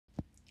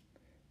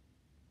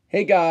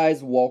Hey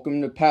guys,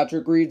 welcome to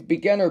Patrick Reed's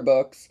Beginner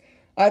Books.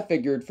 I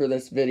figured for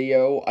this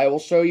video, I will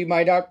show you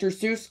my Dr.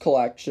 Seuss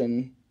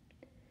collection.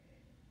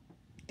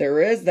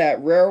 There is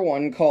that rare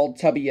one called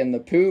Tubby and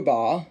the Pooh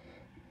Bah.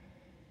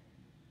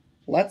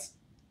 Let's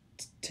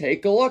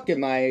take a look at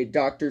my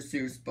Dr.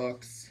 Seuss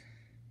books.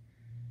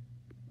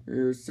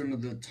 Here's some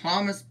of the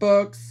Thomas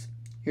books.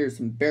 Here's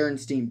some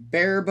Berenstain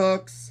Bear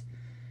books.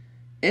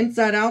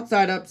 Inside,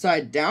 Outside,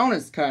 Upside Down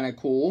is kind of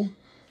cool.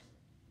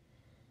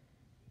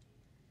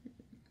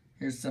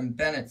 Here's some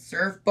Bennett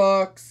Cerf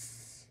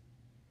books.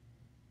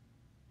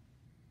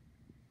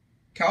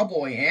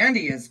 Cowboy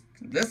Andy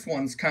this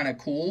one's kind of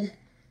cool.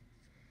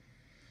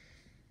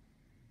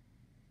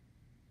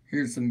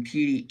 Here's some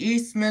P.D.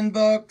 Eastman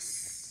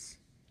books.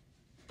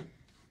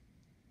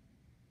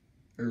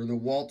 There are the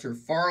Walter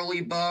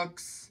Farley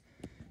books.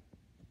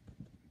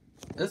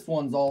 This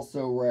one's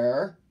also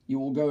rare. You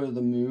Will Go to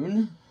the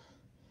Moon.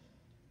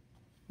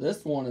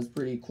 This one is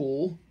pretty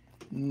cool.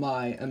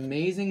 My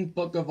Amazing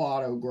Book of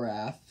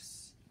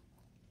Autographs.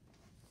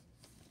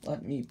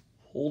 Let me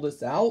pull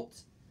this out.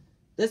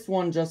 This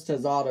one just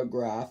has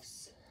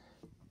autographs,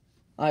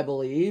 I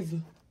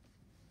believe.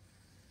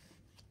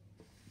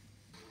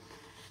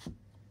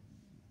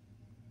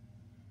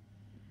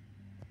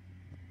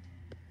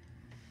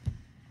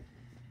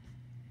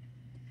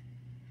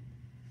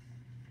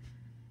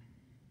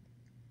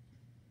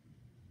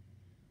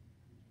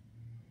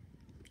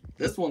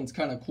 This one's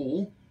kind of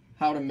cool.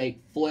 How to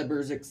make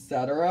flibbers,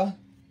 etc.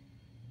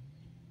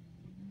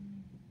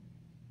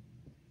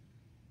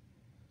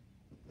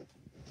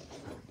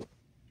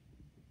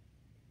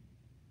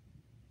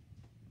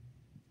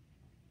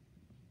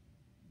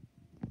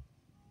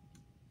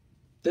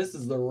 This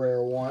is the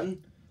rare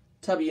one,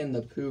 Tubby and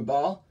the Pooh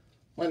Bah.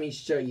 Let me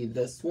show you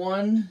this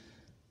one.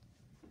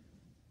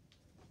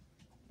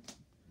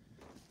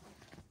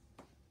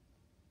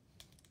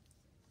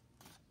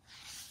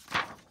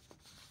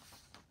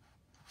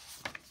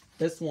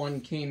 This one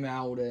came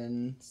out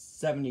in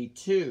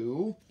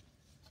 '72.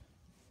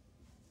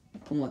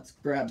 And let's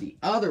grab the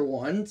other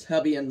one,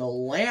 Tubby and the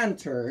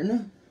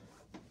Lantern.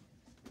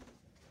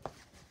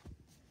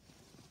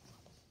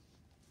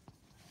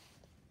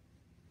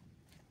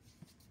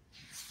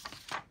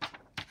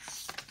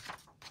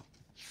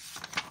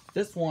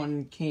 This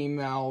one came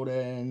out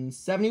in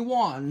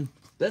 '71.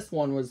 This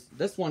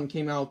one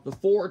came out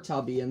before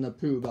Tubby and the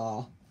Pooh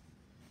Bah.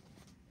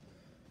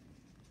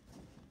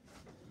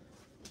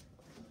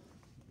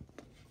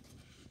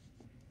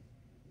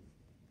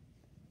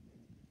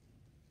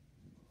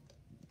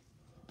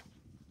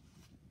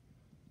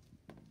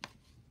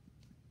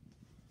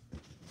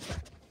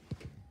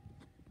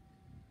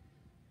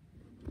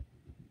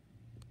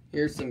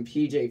 Here's some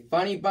PJ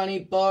Funny Bunny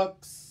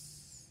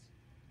books,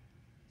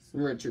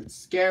 some Richard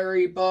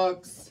Scarry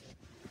books,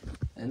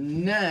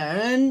 and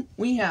then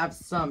we have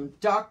some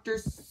Dr.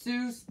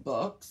 Seuss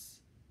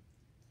books.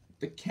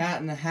 The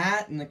Cat in the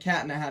Hat and The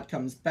Cat in the Hat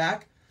Comes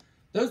Back.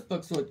 Those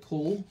books look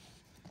cool.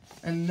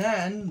 And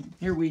then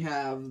here we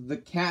have The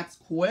Cat's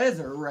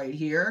Quizzer right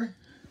here.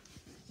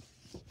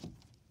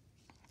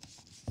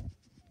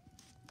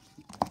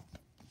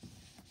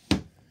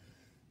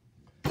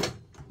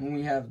 And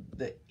we have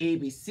the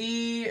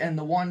ABC and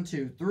the 1,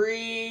 2,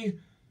 3.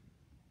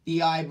 The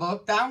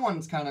iBook, that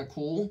one's kind of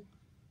cool.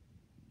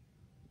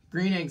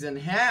 Green Eggs and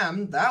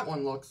Ham, that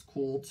one looks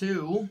cool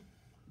too.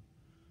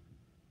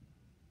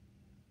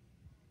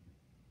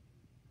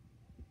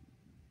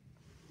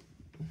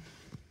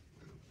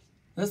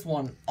 This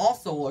one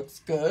also looks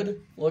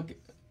good. Look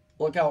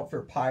out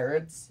for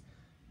pirates.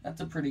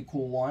 That's a pretty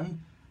cool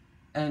one.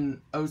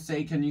 And Oh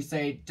Say Can You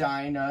Say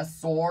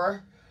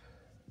Dinosaur.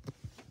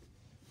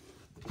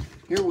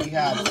 Here we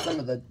have some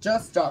of the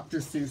Just Dr.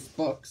 Seuss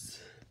books.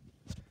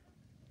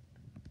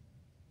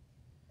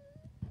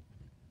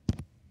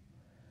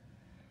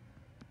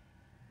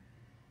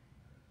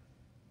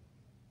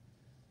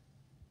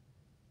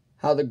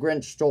 How the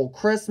Grinch Stole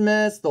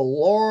Christmas, The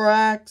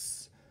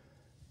Lorax,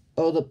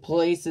 Oh, the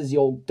Places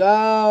You'll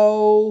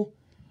Go,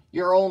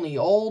 You're Only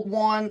Old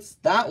Once.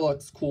 That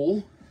looks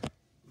cool.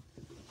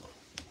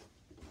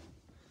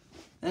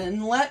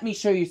 And let me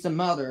show you some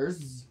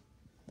others.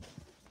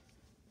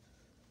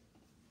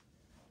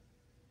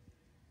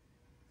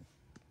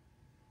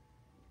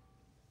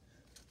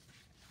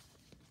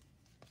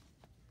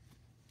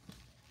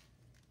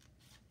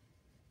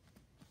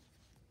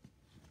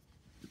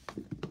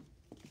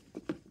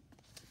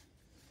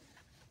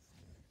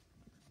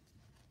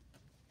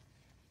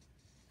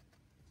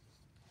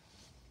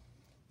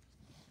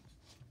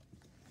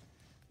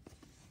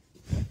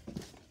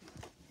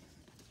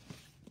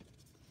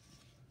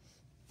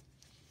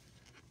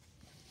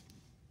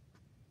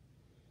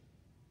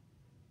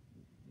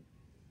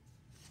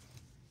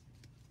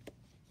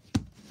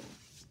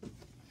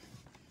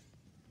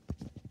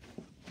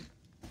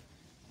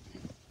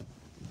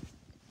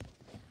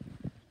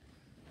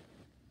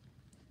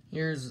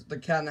 Here's the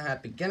Cat in the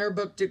Hat Beginner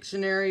Book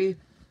Dictionary.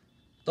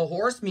 The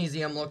Horse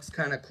Museum looks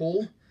kind of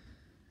cool.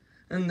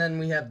 And then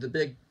we have the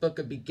big book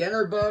of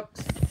beginner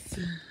books.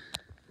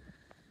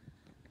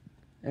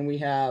 And we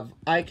have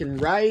I Can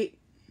Write.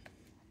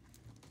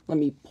 Let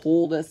me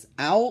pull this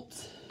out.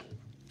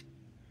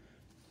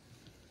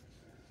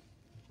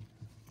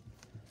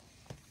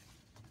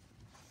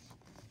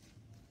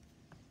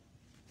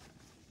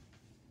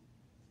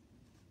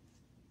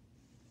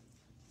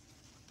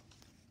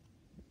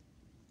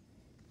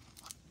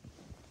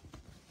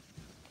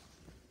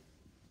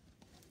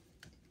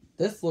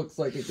 This looks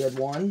like a good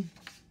one.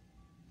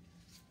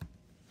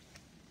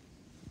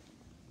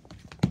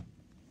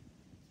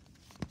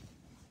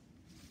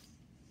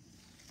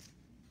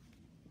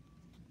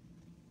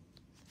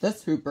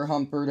 This Hooper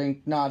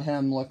Humperdinck Not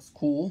Him looks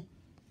cool.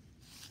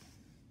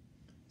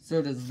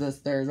 So does this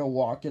There's a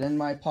Walk It in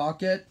My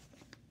Pocket.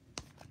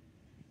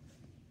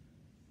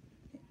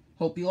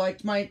 Hope you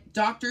liked my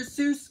Dr.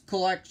 Seuss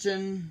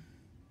collection.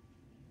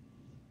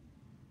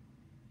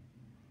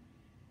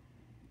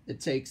 It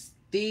takes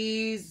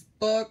these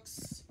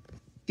books,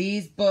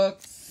 these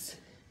books,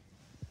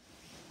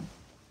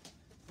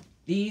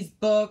 these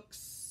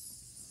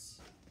books,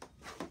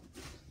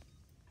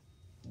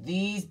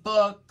 these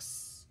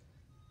books,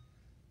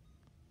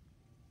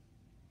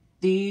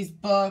 these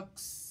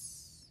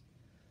books,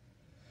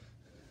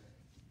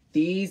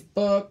 these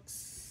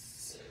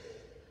books,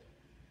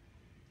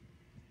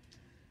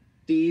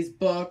 these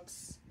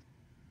books,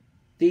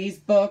 these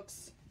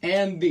books,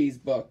 and these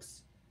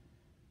books.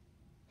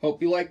 Hope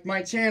you liked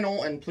my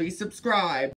channel, and please subscribe.